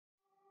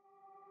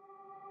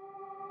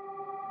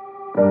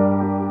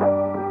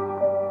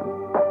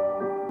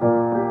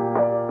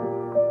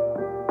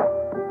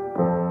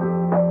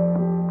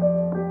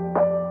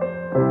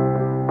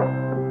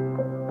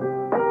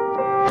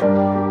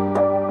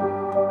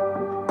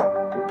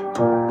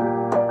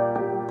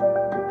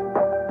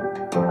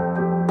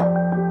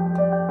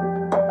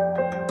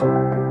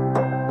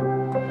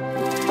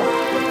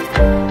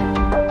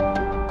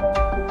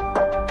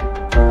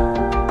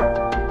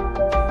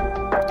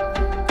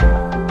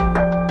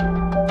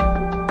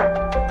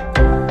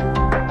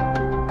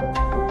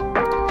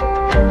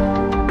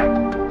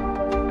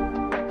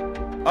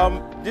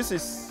This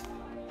is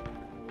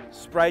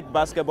Sprite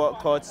Basketball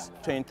Court,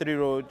 23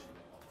 Road,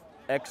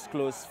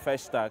 X-Close,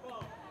 Festac,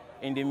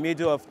 in the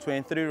middle of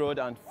 23 Road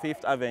and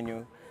 5th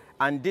Avenue.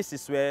 And this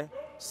is where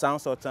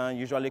Sound Sultan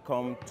usually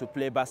come to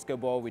play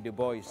basketball with the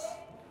boys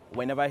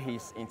whenever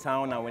he's in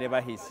town and whenever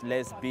he's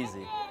less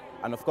busy.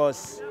 And of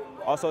course,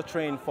 also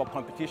train for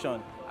competition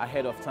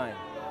ahead of time.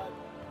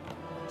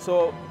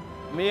 So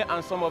me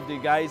and some of the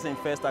guys in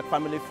Festac,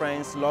 family,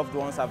 friends, loved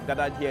ones, have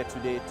gathered here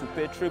today to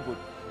pay tribute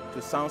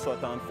to Sound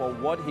Sultan for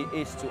what he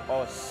is to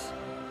us,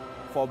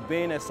 for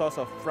being a source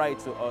of pride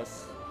to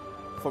us,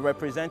 for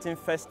representing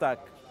Festac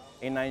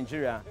in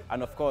Nigeria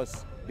and of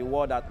course the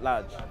world at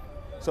large.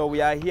 So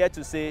we are here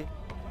to say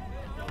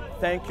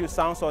thank you,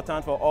 Sound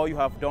Sultan, for all you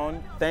have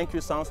done. Thank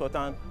you, Sound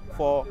Sultan,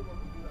 for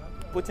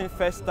putting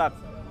Festac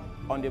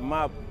on the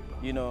map.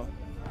 You know,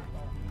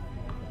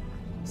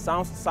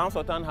 Sound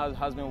Sultan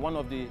has been one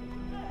of the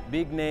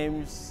big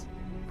names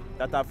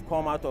that have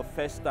come out of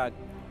Festac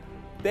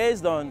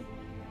based on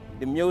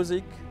the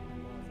music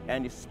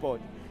and the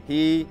sport.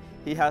 He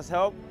has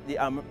helped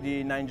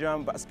the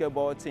Nigerian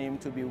basketball team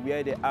to be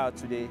where they are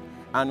today,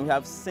 and we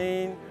have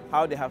seen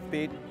how they have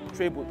paid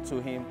tribute to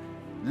him.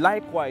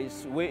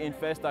 Likewise, we in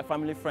Festac,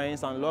 family,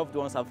 friends, and loved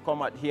ones have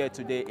come out here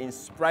today in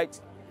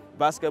Sprite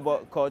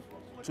Basketball Court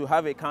to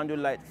have a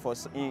candlelight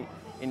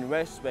in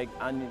respect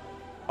and in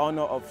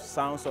honor of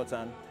Sound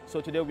Sultan.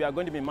 So today we are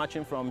going to be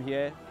marching from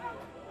here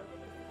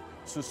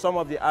to some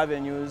of the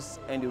avenues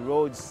and the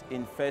roads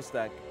in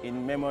Festac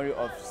in memory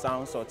of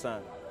Sound Sultan.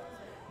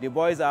 The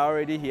boys are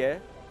already here,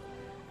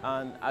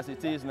 and as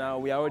it is now,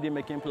 we are already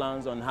making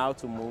plans on how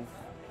to move.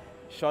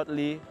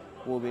 Shortly,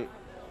 we'll be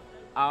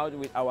out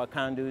with our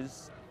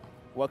candles,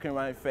 walking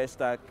around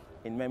Festac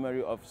in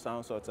memory of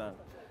Sound Sultan.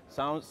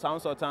 Sound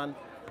Sultan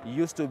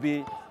used to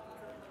be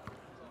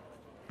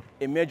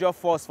a major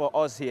force for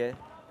us here.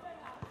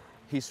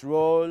 His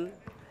role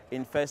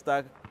in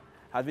Festac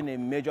has been a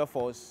major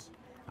force,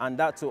 and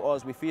that to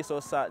us, we feel so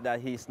sad that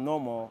he's no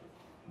more,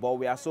 but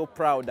we are so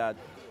proud that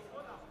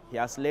he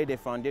has laid a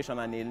foundation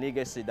and a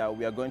legacy that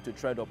we are going to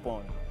tread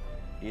upon.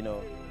 You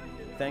know,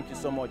 thank you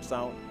so much,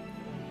 Sound.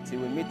 Till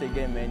we meet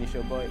again, man, it's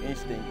your boy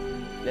Instinct.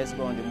 Let's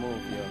go on the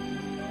move, yo.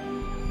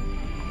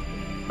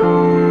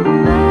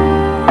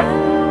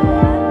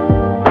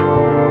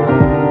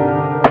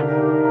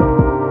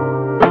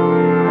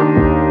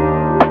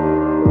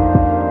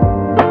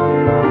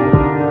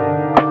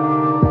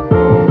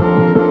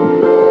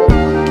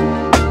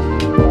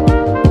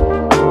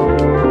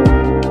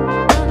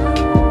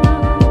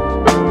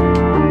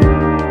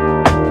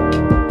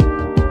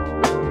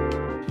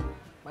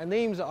 My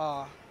names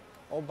are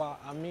Oba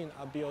Amin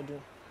Abiodun,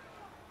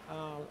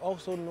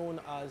 also known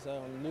as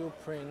Lil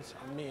Prince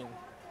Amin.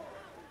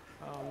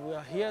 We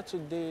are here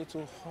today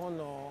to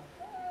honor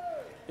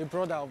a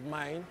brother of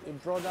mine, a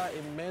brother,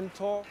 a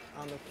mentor,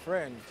 and a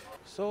friend.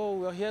 So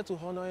we are here to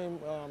honor him.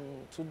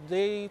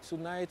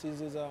 Tonight is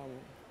his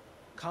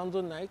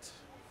candle night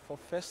for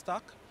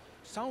Festac.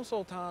 Sound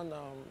Sultan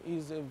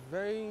is a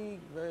very,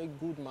 very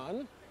good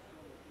man,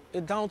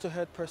 a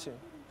down-to-earth person,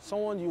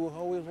 someone you will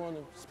always want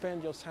to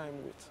spend your time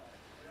with.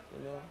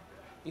 You know,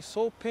 it's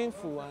so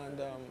painful and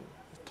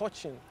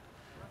touching.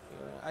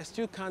 You know, I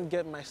still can't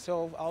get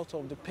myself out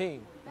of the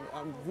pain.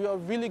 We are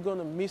really going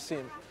to miss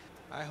him.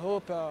 I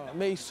hope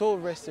may his soul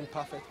rest in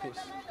perfect peace.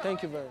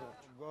 Thank you very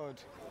much. God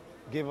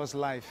gave us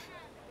life,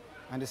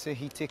 and they say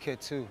he take care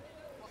too.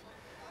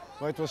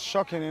 But it was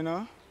shocking, you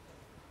know,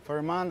 for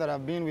a man that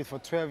I've been with for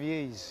 12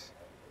 years.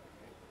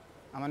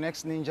 I'm an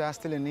ex-ninja,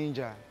 still a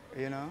ninja,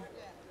 you know.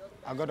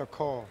 I got a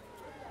call.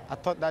 I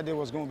thought that day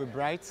was going to be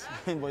bright,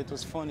 but it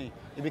was funny.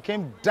 It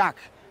became dark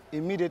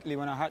immediately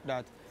when I heard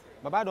that.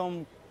 Baba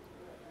don't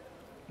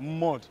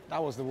mud,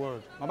 that was the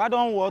word. Baba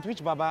don't what?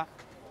 Which Baba?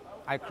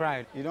 I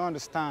cried. You don't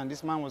understand,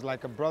 this man was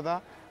like a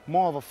brother,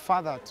 more of a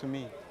father to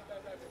me.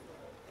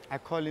 I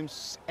call him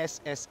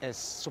SSS,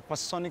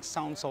 Supersonic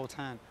Sound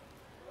Sultan.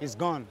 He's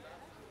gone.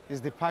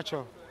 His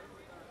departure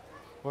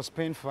was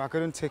painful, I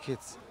couldn't take it.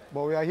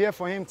 But we are here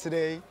for him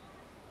today.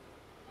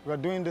 We are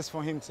doing this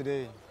for him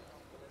today.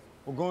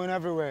 We're going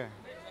everywhere.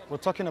 We're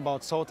talking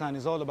about Sultan.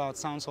 It's all about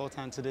Sound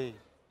Sultan today.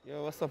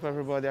 Yo, what's up,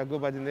 everybody? I go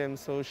by the name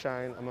Soul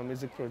Shine. I'm a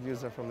music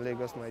producer from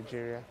Lagos,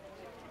 Nigeria.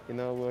 You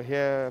know, we're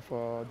here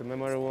for the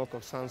memorial walk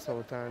of Sound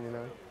Sultan, you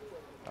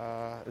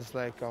know. It's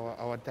like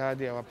our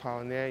daddy, our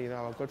pioneer, you know,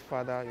 our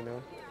godfather, you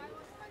know.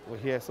 We're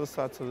here, so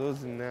sad to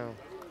lose him now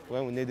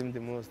when we need him the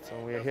most. So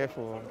we're here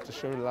to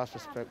show the last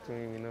respect to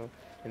him, you know,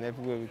 in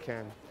every way we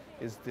can.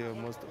 He's the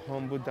most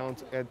humble,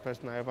 down-to-earth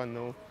person I ever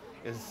know.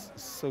 He's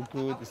so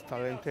good, he's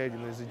talented, you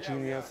know, he's a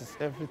genius, he's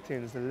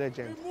everything, he's a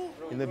legend.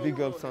 You know, big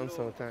up Sound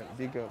Sultan,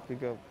 big up,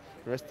 big up.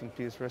 Rest in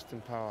peace, rest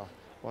in power.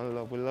 One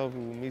love, we love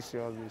you, we miss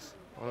you always.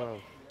 One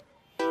love.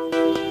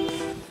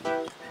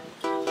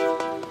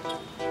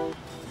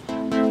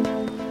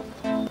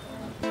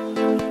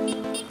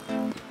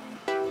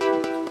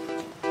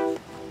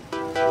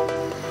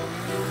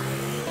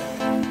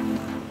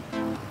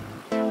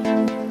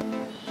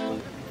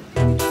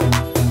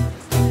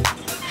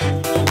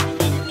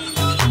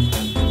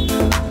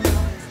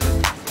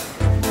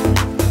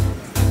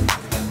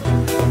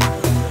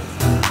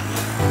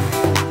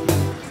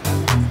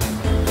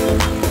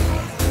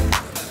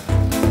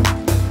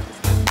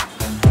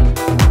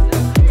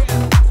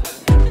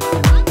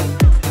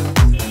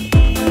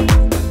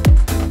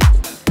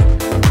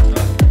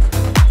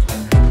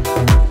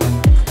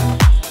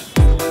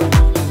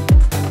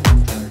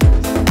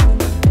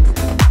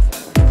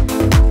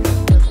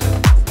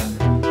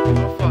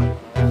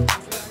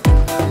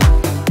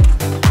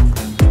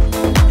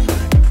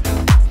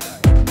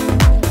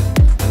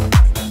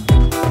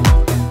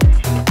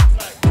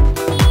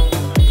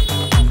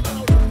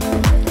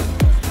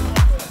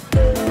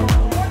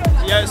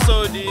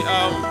 So the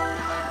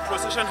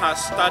procession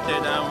has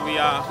started and we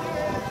are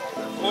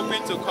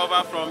hoping to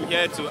cover from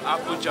here to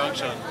Apple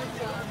Junction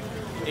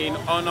in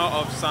honor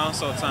of Sound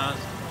Sultan,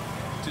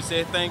 to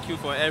say thank you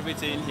for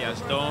everything he has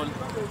done,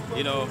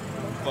 you know,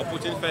 for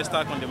putting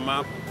Festac on the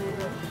map,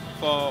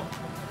 for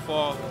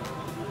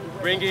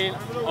bringing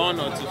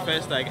honor to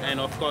Festac, and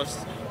of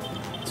course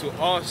to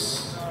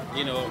us,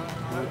 you know,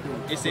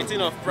 it's a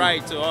thing of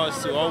pride to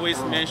us to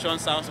always mention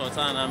Sound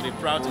Sultan and be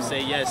proud to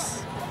say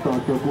yes,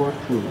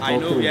 I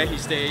know where he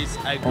stays,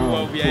 I grew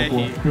up where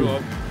he grew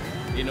up,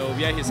 you know,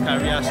 where his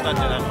career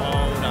started and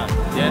all that,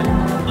 yeah.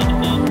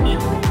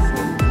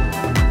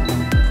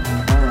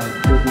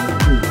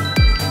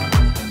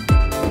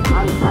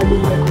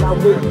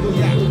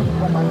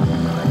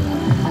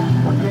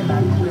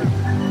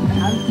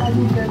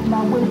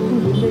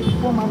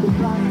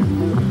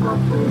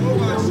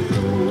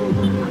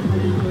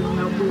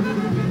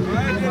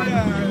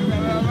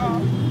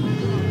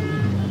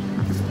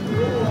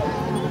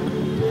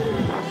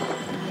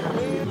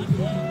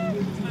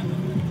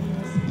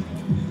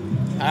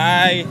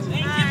 Hi,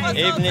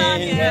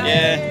 evening,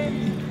 yeah.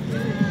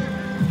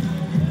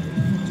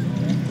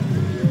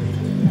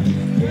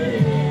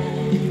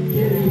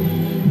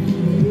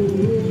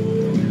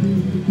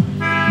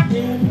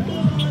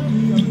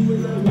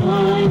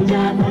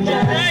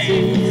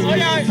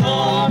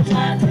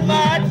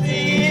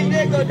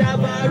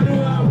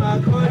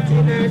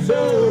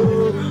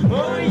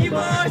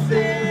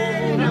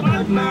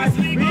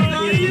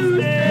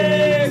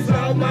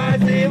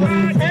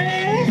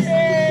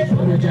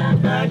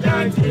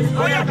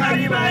 Oh, you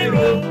carry my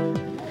rope.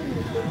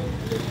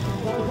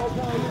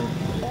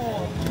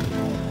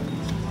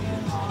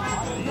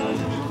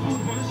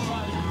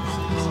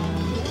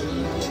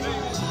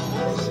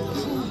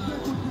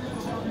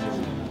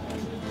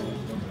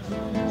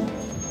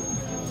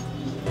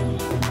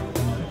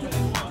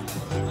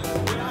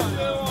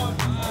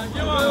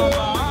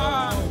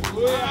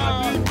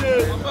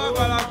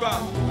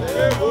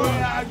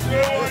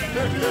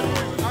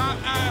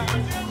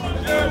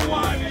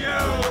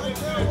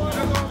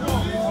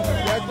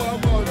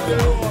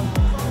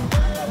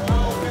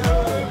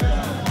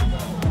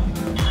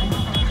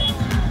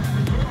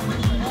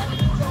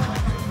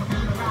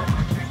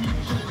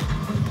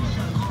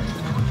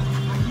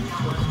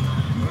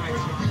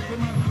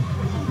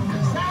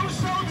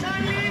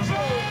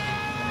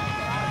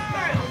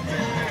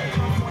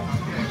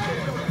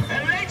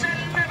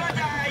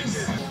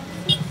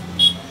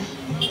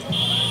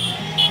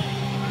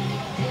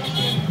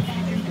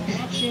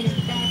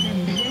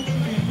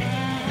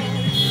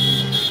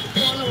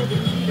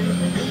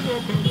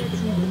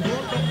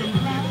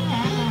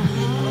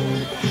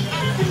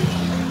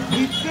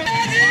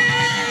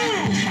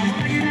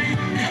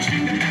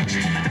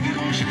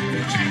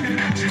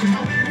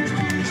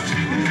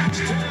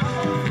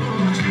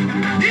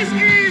 This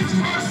is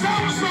for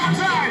Sound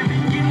Sultan.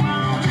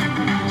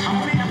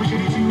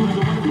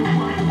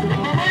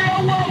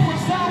 For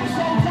Sound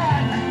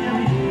Sultan.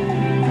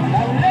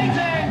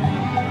 Later,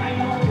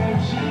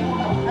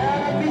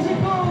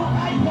 physical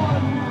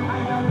icon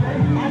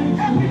and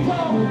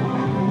capital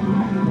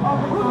of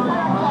the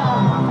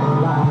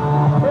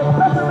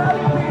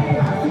personality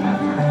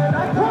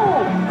that who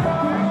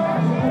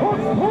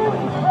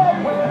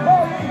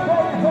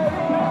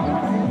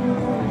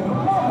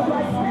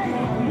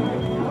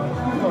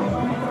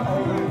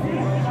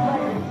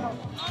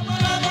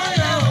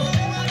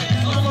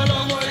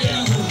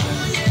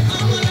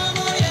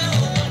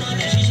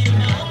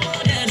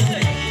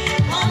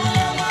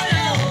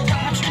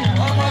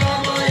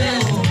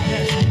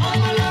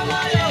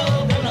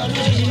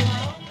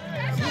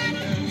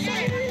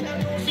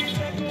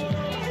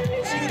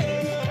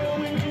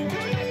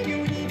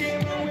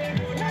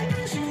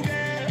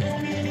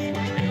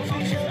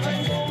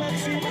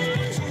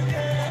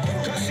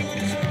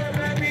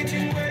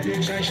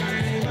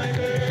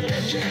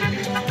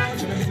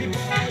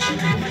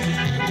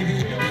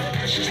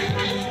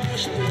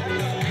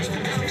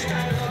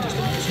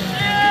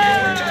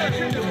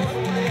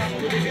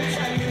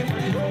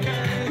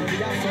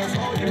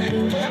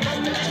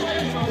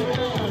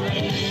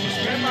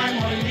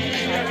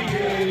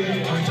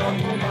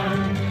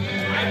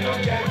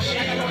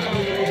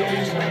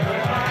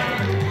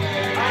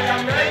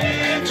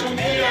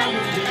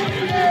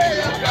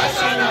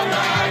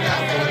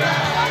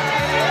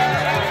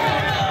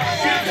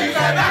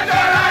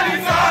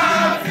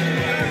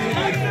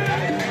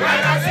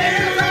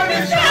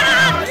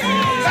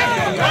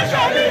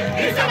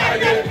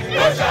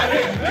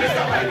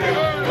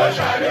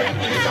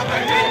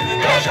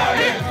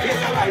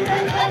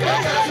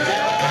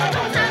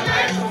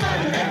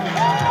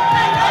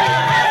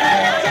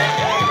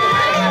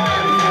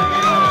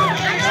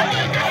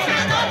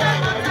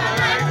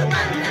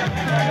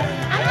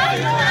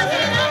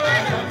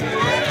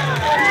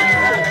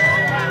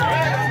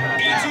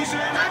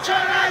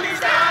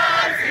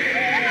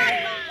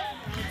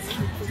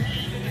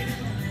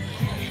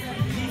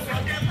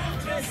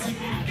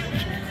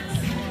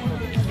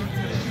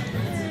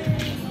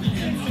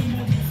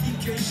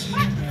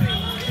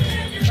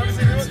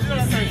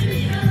is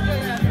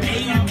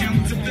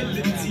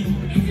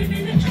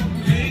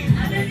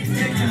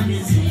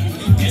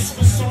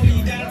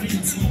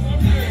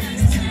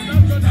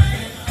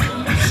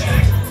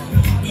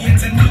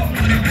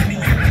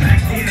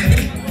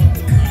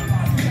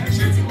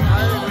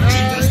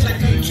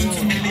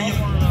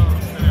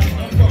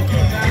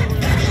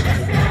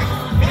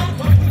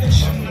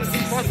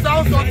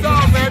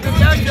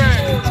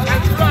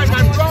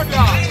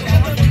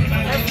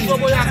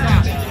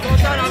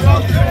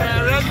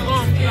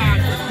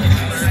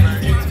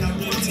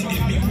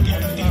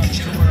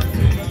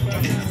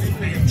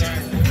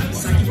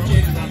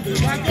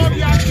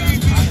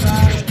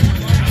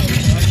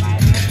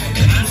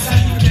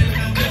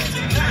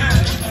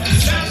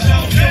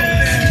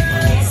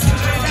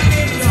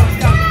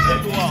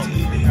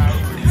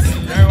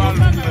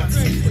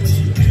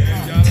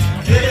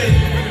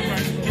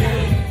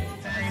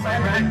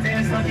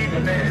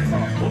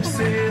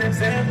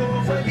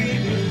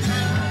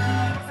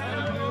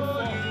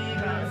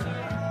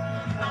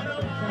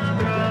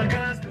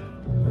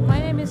My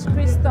name is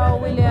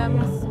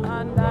Williams,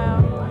 and I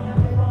am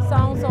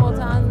Sound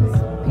Sultan's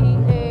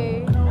PA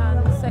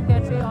and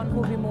Secretary on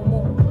Hubi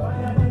Momo.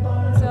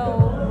 So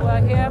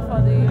we're here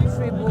for the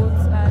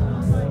tribute,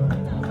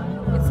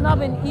 and it's not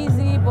been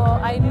easy,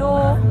 but I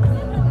know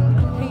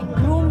he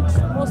groomed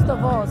most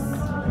of us.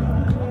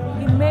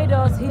 He made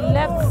us, he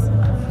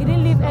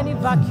didn't leave any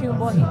vacuum,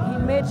 but he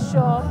made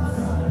sure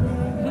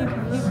he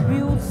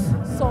built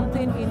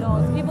something in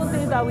us, even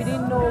things that we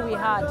didn't know we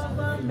had.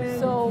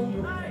 So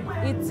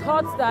it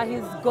hurts that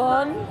he's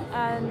gone,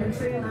 and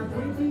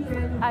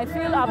I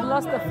feel I've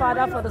lost a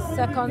father for the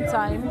second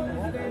time,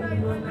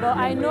 but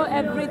I know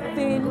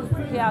everything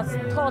he has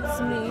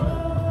taught me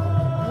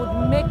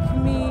would make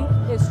me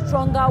a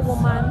stronger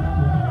woman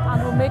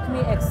and will make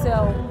me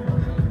excel.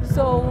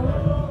 So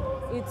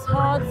it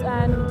hurts,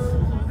 and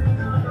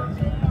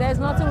there's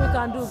nothing we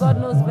can do.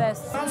 God knows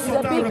best. It's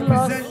a big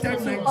loss to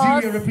us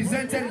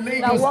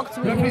that worked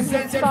with him, his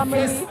family,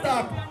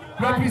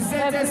 and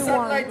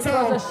everyone. It was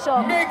a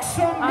shock.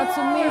 And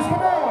to me,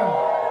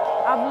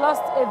 I've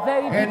lost a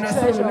very big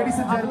treasure.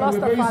 I've lost a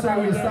father.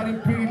 We're starting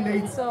pretty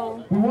late.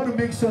 So we want to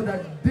make sure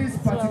that this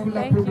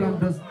particular program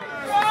does.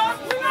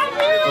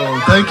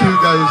 Oh, thank you,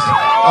 guys.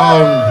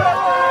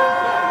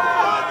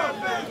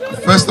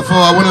 First of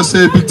all, I want to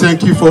say a big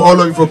thank you for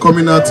all of you for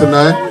coming out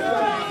tonight.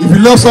 If you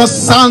love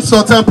Sound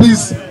Sultan,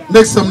 please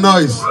make some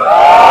noise.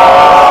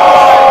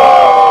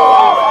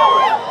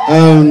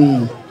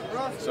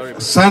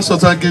 Sound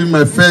Sultan gave me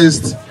my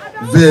first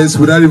verse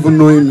without even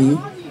knowing me,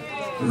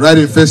 right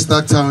in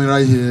Festac town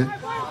right here.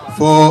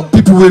 For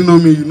people who know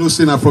me, you know,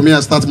 saying from here I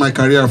start my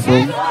career from,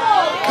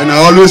 and I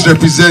always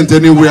represent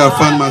anywhere I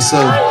find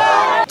myself.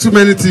 Too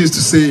many things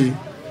to say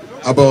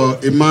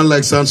about a man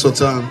like Sound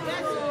Sultan.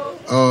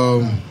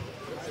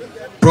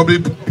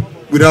 Probably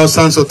without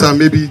Sound Sultan,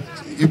 maybe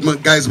you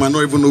guys might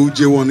not even know who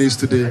J1 is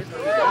today,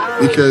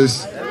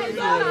 because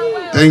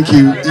thank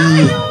you.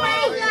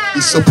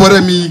 He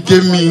supported me, he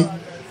gave me,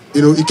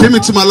 you know, he came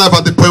into my life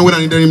at the point when I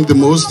needed him the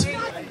most.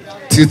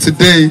 Till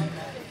today,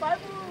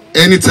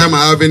 anytime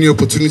I have any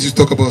opportunity to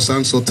talk about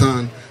Sound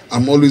Sultan,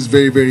 I'm always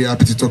very, very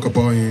happy to talk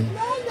about him.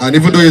 And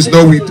even though he's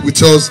not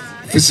with us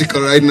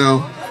physical right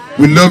now,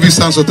 we love you,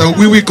 Sound Sultan.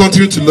 We will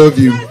continue to love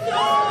you.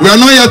 We are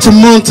not here to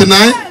mourn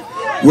tonight.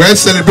 We're here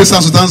to celebrate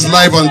Sound Sultan's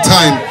life on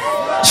time.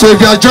 So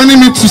if you are joining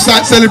me to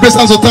celebrate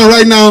Sound Sultan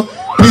right now,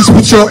 please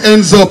put your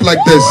hands up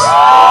like this.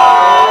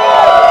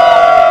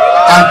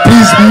 And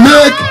please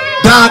make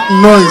that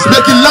noise.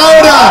 Make it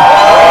louder.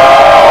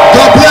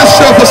 God bless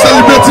you for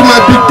celebrating my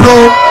big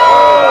bro,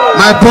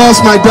 my boss,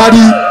 my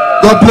daddy.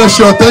 God bless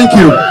you. Thank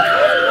you.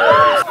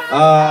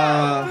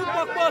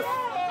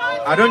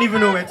 I don't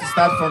even know where to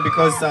start from,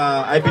 because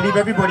I believe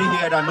everybody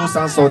here that knows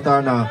Sound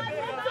Sultan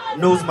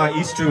knows my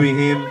history with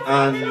him.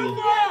 And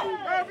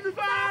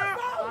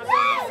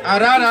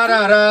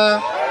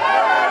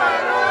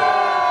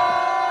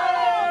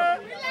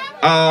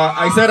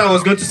I said I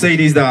was going to say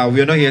this, that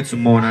we are not here to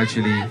mourn.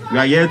 Actually, we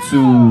are here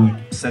to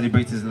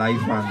celebrate his life,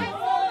 and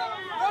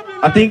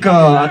I think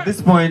at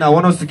this point I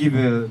want us to give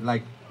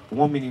like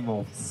 1 minute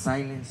of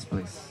silence,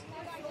 please.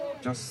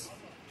 Just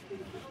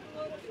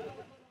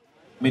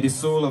may the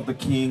soul of the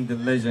king, the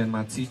legend,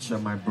 my teacher,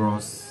 my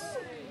bros,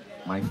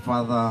 my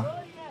father,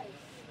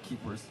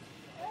 keep us.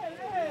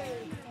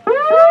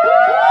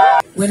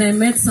 When I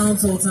met Sound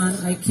Sultan,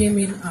 I came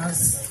in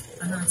as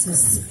an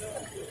artist.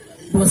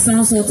 But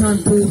Sound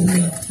Sultan told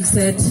me, he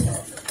said,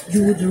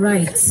 you would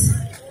write.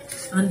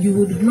 And you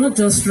would not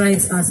just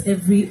write as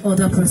every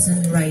other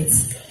person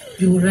writes.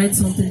 You would write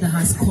something that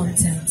has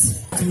content.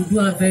 He would do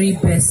our very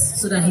best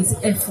so that his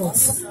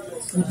efforts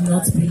would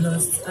not be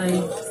lost.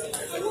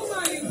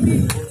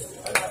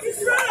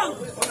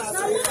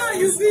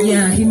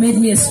 Yeah, he made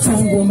me a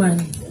strong woman.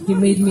 He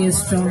made me a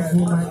strong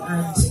woman.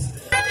 And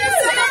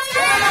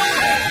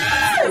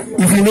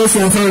if you know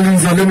Sultan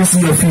Lisa, let me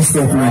see your fist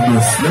up like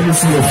this. Let me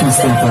see your fist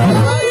up like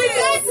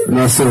that.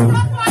 Now so.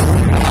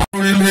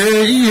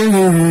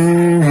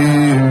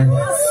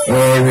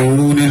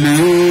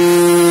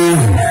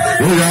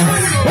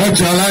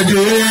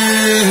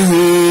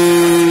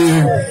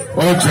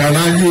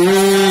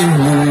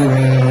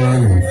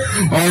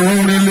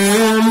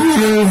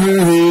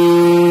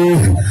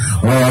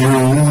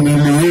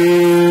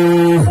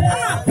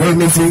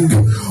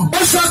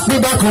 Oshak me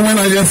back when I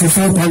hear for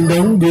folk and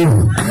don't go.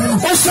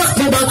 Oshak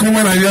me back when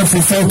I hear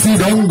for folk and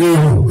don't go.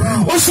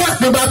 Oshak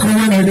me back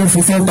when I hear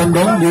for folk and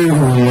don't go.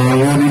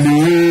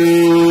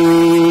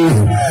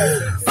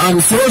 I'm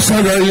so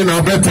sorry in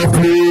a better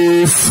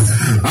place.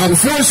 I'm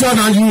so sure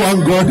that you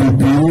and God will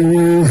do.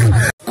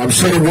 I'm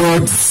short of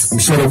words. I'm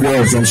short of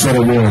words. I'm short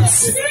of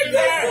words.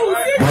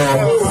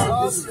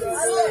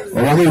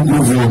 But I want to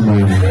move on,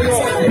 man.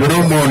 We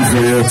don't mourn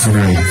for you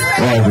tonight.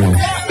 All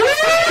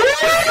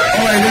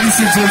right, ladies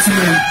and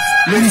gentlemen.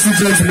 Ladies and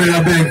gentlemen,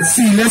 I beg.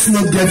 See, let's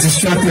not get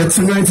distracted.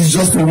 Tonight is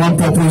just for one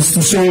purpose,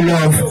 to show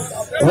love.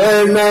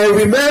 When I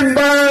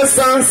remember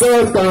Sound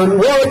Sultan,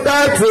 what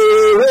that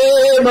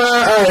way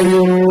are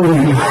you?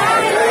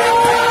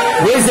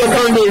 Raise your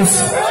candles.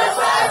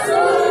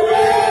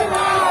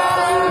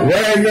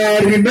 When I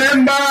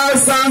remember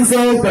Sound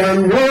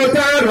Sultan, what I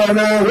run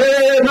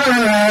away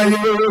are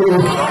you?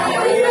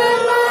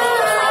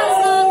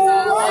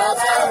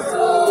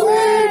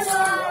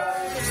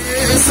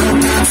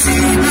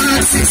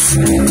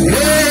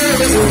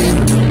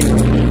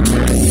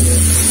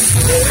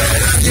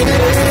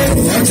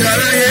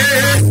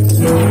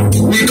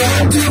 We go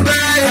to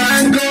buy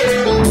and go.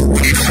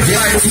 We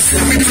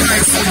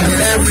fight for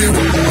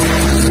everyone.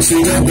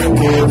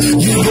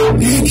 You don't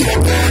need your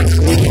back.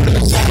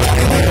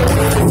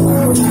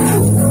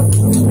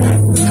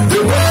 The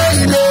way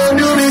you don't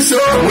do me so.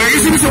 We're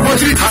using this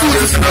opportunity to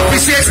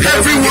appreciate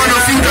every one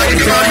of you that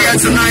is out here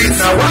tonight.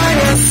 Now why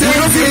we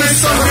don't feel like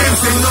something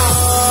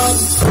enough.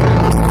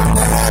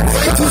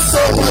 Thank you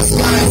so much,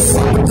 guys.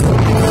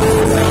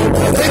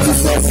 Thank you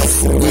so much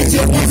with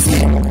your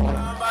music.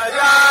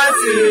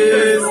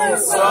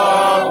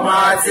 Some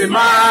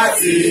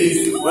mathematics,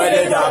 where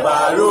they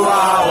gabaru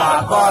our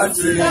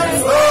country. Oh,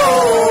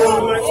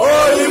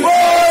 you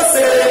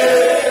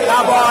say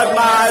about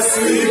maths,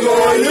 we go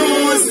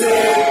use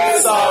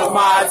it. Some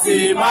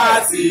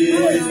mathematics,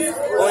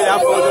 oh yeah,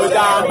 follow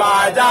down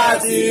by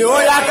daddy, oh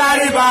yeah,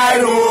 carry by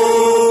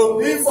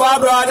road. For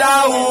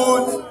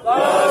brotherhood,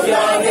 love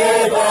your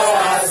neighbor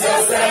as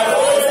yourself.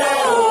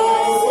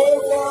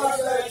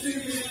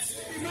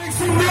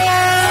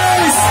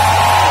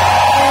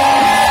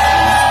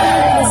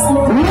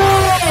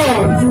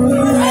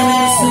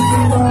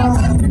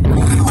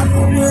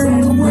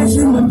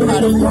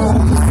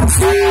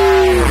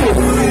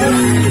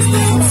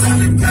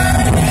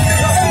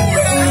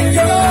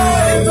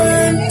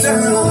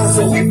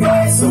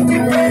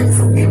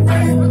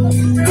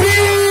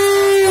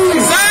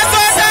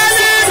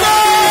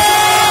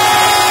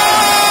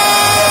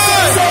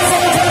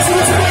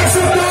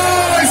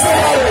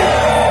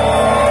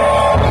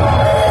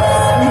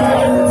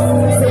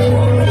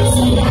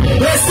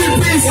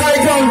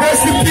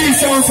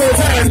 Sound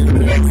Sultan.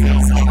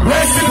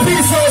 Rest in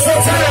peace, Sound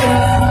Sultan.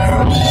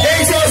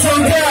 Angels on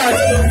God.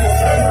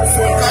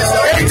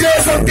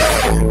 Angels on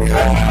God.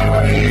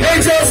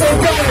 Angels on God. Angels on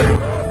God.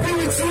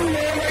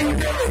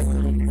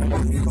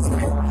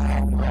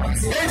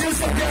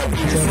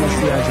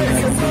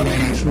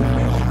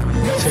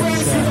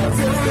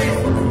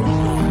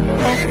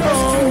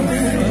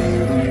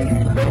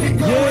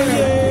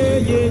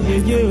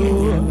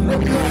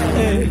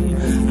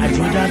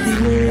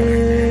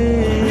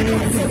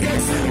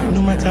 No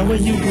matter where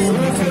you go,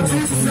 you can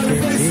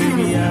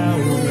area.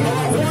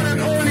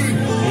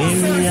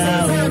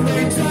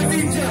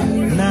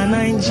 Na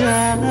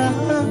Nigeria,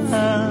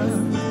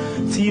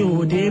 tí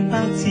òde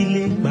bá ti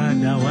lè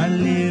padà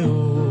wálé o,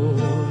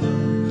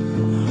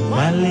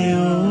 wálé o.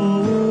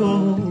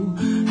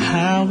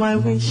 How I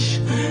wish,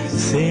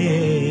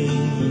 say,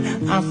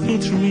 I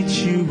fit reach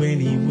you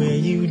anywhere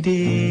you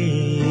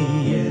dey,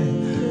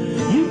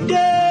 you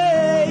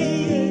dey,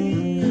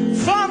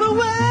 far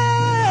away.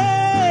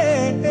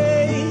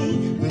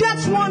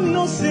 That's one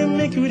no say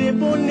make you the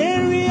bone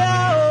area.